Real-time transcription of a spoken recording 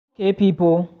Hey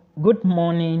people, good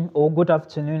morning or good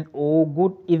afternoon or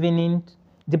good evening,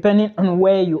 depending on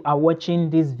where you are watching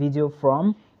this video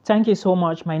from. Thank you so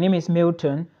much. My name is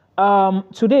Milton.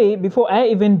 Today, before I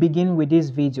even begin with this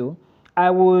video,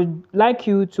 I would like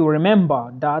you to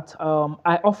remember that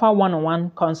I offer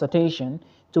one-on-one consultation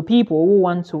to people who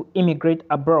want to immigrate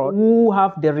abroad, who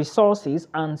have the resources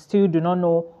and still do not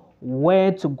know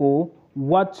where to go,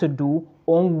 what to do,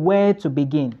 or where to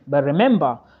begin. But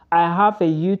remember, I have a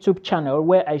YouTube channel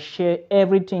where I share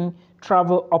everything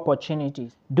travel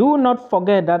opportunities. Do not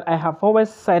forget that I have always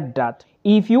said that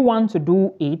if you want to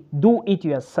do it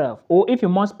yourself. Or if you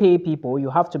must pay people, you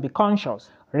have to be conscious.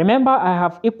 Remember, I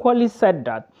have equally said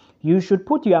that you should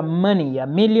put your money, your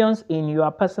millions, in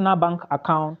your personal bank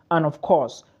account, and of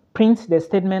course, print the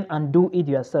statement and do it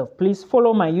yourself. Please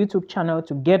follow my YouTube channel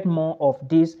to get more of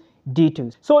these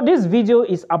details. So this video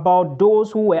is about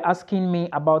those who were asking me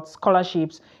about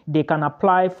scholarships they can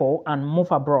apply for and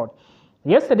move abroad.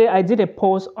 Yesterday I did a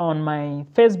post on my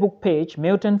Facebook page,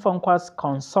 Milton Fonkwa's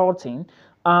Consulting,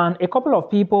 and a couple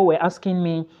of people were asking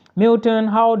me, Milton,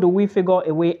 how do we figure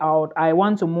a way out? I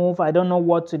want to move, I don't know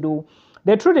what to do.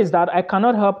 The truth is that I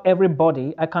cannot help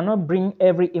everybody. I cannot bring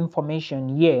every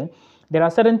information here. There are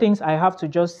certain things I have to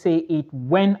just say it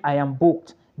when I am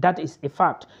booked. That is a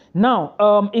fact.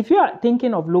 Now, if you are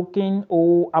thinking of looking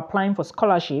or applying for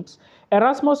scholarships,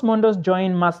 Erasmus Mundus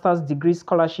Joint Master's Degree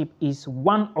Scholarship is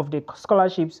one of the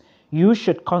scholarships you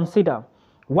should consider.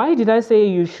 Why did I say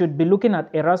you should be looking at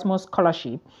Erasmus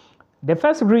Scholarship? The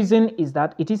first reason is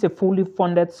that it is a fully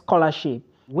funded scholarship,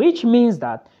 which means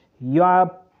that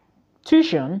your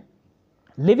tuition,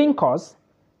 living costs,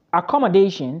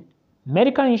 accommodation,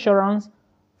 medical insurance,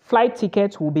 flight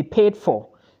tickets will be paid for.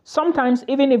 Sometimes,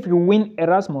 even if you win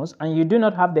Erasmus and you do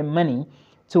not have the money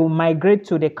to migrate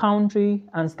to the country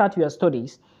and start your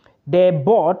studies, the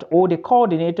board or the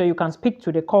coordinator, you can speak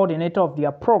to the coordinator of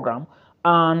your program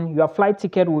and your flight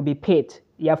ticket will be paid.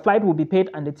 Your flight will be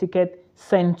paid and the ticket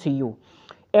sent to you.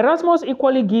 Erasmus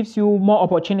equally gives you more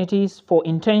opportunities for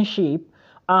internship,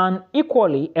 and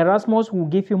equally, Erasmus will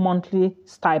give you monthly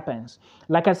stipends.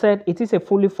 Like I said, it is a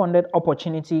fully funded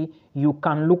opportunity you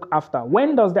can look after.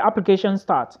 When does the application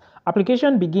start?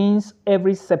 Application begins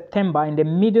every September, in the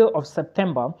middle of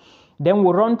September. Then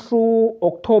we'll run through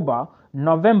October,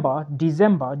 November,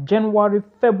 December, January,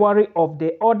 February of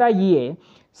the other year,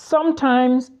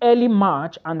 sometimes early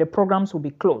March, and the programs will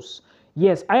be closed.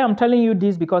 Yes, I am telling you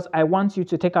this because I want you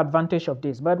to take advantage of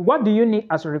this. But what do you need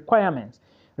as a requirement?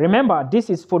 Remember, this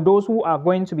is for those who are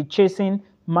going to be chasing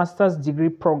master's degree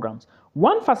programs.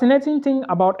 One fascinating thing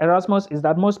about Erasmus is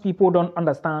that most people don't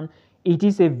understand it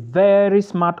is a very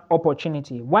smart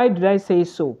opportunity. Why did I say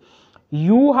so?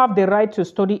 You have the right to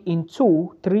study in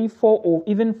 2, 3, 4, or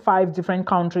even 5 different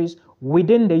countries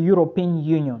within the European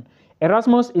Union.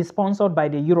 Erasmus is sponsored by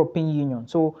the European Union,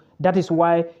 so that is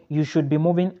why you should be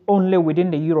moving only within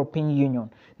the European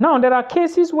Union. Now, there are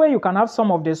cases where you can have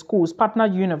some of the schools, partner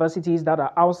universities that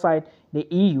are outside the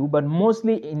EU, but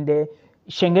mostly in the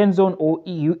Schengen zone or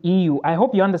EU. I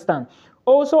hope you understand.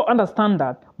 Also understand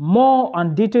that more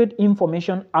and detailed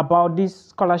information about this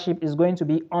scholarship is going to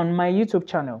be on my YouTube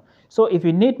channel. So if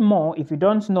you need more, if you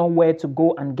don't know where to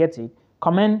go and get it,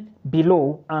 comment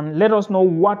below and let us know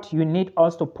what you need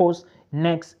us to post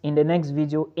next in the next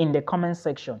video in the comment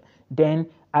section. Then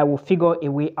I will figure a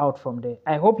way out from there.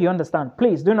 I hope you understand.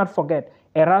 Please do not forget,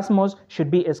 Erasmus should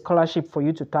be a scholarship for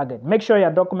you to target. Make sure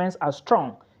your documents are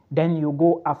strong. Then you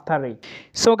go after it.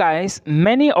 So guys,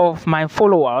 many of my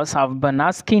followers have been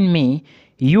asking me,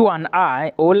 you and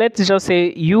I, or let's just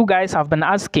say you guys have been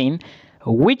asking,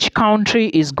 which country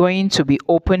is going to be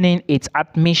opening its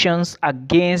admissions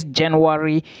against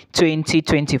January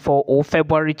 2024 or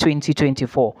February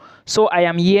 2024. So I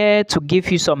am here to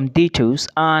give you some details,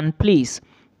 and please,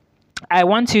 I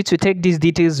want you to take these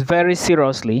details very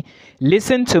seriously.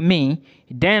 Listen to me.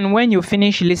 Then when you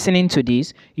finish listening to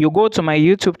this, you go to my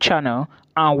YouTube channel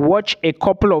and watch a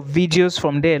couple of videos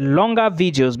from there, longer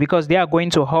videos, because they are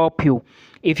going to help you.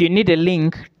 If you need a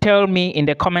link, tell me in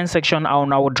the comment section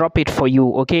and I will drop it for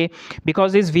you, okay?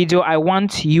 Because this video, I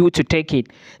want you to take it.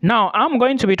 Now, I'm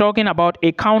going to be talking about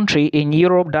a country in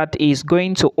Europe that is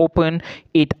going to open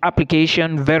its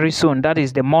application very soon. That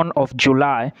is the month of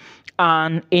July.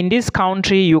 And in this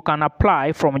country, you can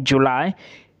apply from July,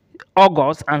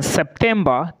 August, and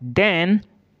September. Then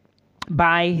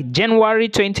by January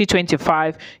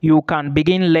 2025, you can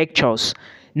begin lectures.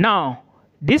 Now,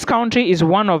 this country is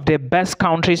one of the best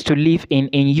countries to live in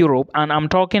Europe, and I'm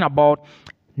talking about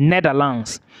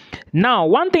Netherlands. Now,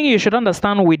 one thing you should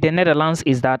understand with the Netherlands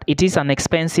is that it is an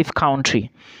expensive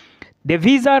country. The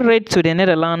visa rate to the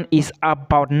Netherlands is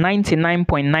about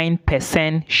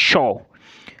 99.9% sure.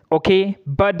 Okay,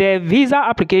 but the visa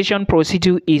application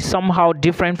procedure is somehow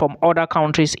different from other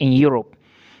countries in Europe.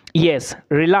 Yes,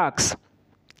 relax.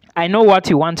 I know what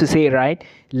you want to say, right?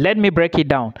 Let me break it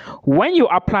down. When you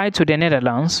apply to the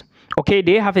Netherlands, okay,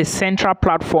 they have a central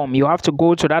platform. You have to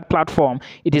go to that platform.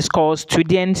 It is called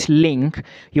Student Link.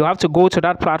 You have to go to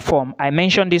that platform. I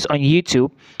mentioned this on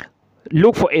YouTube.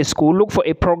 Look for a school, look for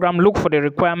a program, look for the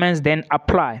requirements, then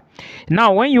apply.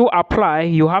 Now, when you apply,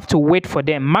 you have to wait for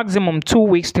them. Maximum 2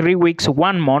 weeks, 3 weeks,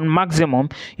 1 month, maximum,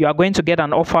 you are going to get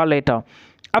an offer letter.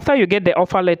 After you get the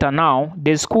offer letter now,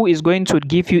 the school is going to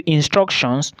give you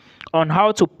instructions on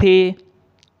how to pay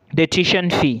the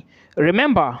tuition fee.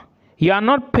 Remember, you are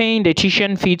not paying the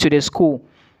tuition fee to the school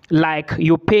like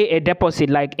you pay a deposit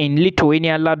like in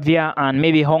Lithuania, Latvia, and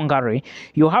maybe Hungary.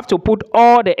 You have to put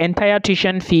all the entire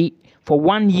tuition fee for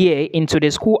 1 year into the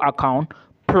school account,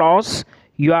 plus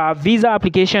your visa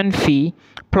application fee,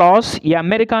 plus your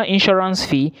medical insurance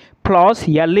fee, plus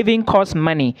your living cost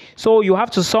money. So you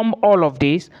have to sum all of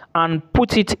this and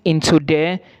put it into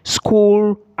the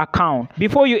school account.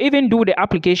 Before you even do the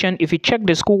application, if you check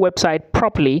the school website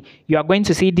properly, you are going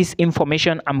to see this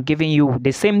information I'm giving you,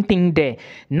 the same thing there.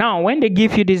 Now, when they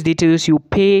give you these details, you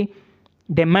pay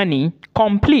the money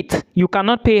complete. You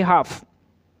cannot pay half.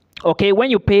 Okay, when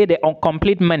you pay the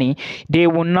complete money, they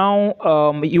will now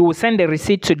you will send the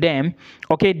receipt to them.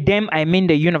 Okay, them, I mean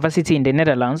the university in the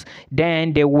Netherlands.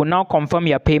 Then they will now confirm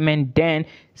your payment. Then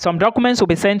some documents will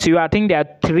be sent to you. I think there are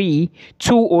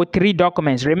 2 or 3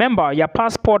 documents. Remember, your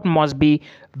passport must be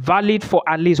valid for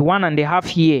at least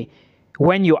 1.5 years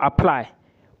when you apply.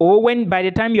 Or when by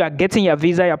the time you are getting your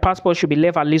visa, your passport should be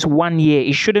left at least 1 year.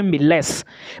 It shouldn't be less,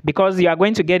 because you are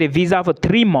going to get a visa for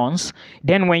 3 months.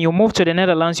 Then when you move to the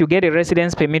Netherlands, you get a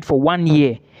residence permit for 1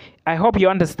 year. I hope you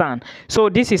understand. So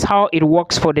this is how it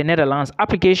works for the Netherlands.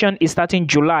 Application is starting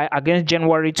July against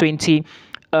January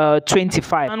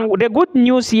 2025. And the good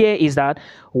news here is that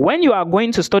when you are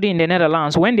going to study in the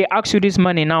Netherlands, when they ask you this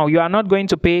money now, you are not going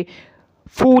to pay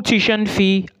full tuition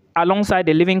fee alongside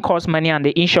the living cost money and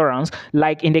the insurance,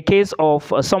 like in the case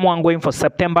of someone going for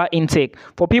September intake.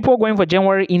 For people going for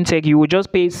January intake, you will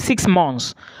just pay 6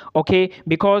 months, okay,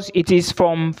 because it is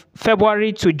from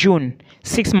February to June,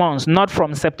 6 months, not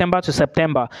from September to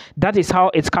September. That is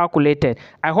how it's calculated.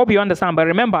 I hope you understand, but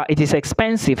remember, it is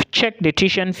expensive. Check the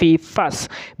tuition fee first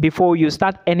before you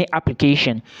start any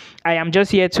application. I am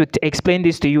just here to explain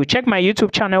this to you. Check my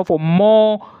YouTube channel for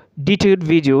more detailed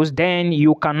videos. Then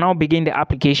you can now begin the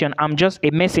application. I'm just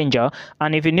a messenger,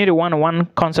 and if you need a one-on-one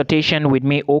consultation with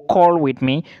me or call with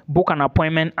me, book an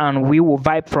appointment and we will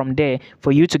vibe from there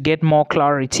for you to get more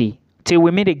clarity. Till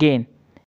we meet again.